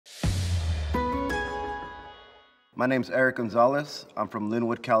My name's Eric Gonzalez. I'm from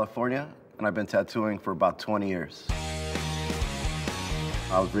Linwood, California, and I've been tattooing for about 20 years.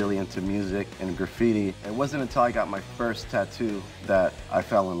 I was really into music and graffiti. It wasn't until I got my first tattoo that I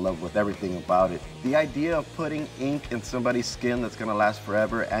fell in love with everything about it. The idea of putting ink in somebody's skin that's gonna last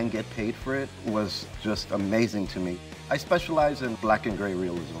forever and get paid for it was just amazing to me. I specialize in black and gray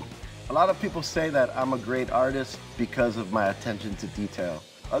realism. A lot of people say that I'm a great artist because of my attention to detail.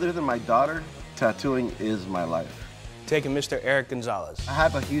 Other than my daughter, tattooing is my life. Taking Mr. Eric Gonzalez. I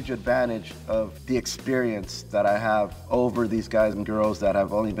have a huge advantage of the experience that I have over these guys and girls that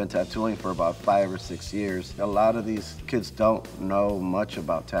have only been tattooing for about 5 or 6 years. A lot of these kids don't know much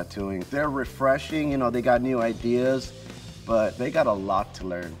about tattooing. They're refreshing, you know, they got new ideas, but they got a lot to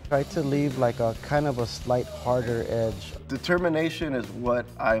learn. Try to leave like a kind of a slight harder edge. Determination is what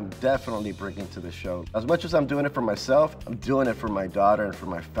I'm definitely bringing to the show. As much as I'm doing it for myself, I'm doing it for my daughter and for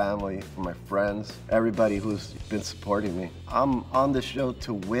my family, for my friends, everybody who's been supporting me. I'm on the show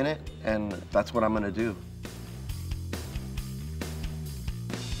to win it, and that's what I'm gonna do.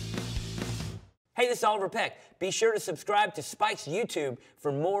 Hey, this is Oliver Peck. Be sure to subscribe to Spike's YouTube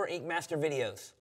for more Ink Master videos.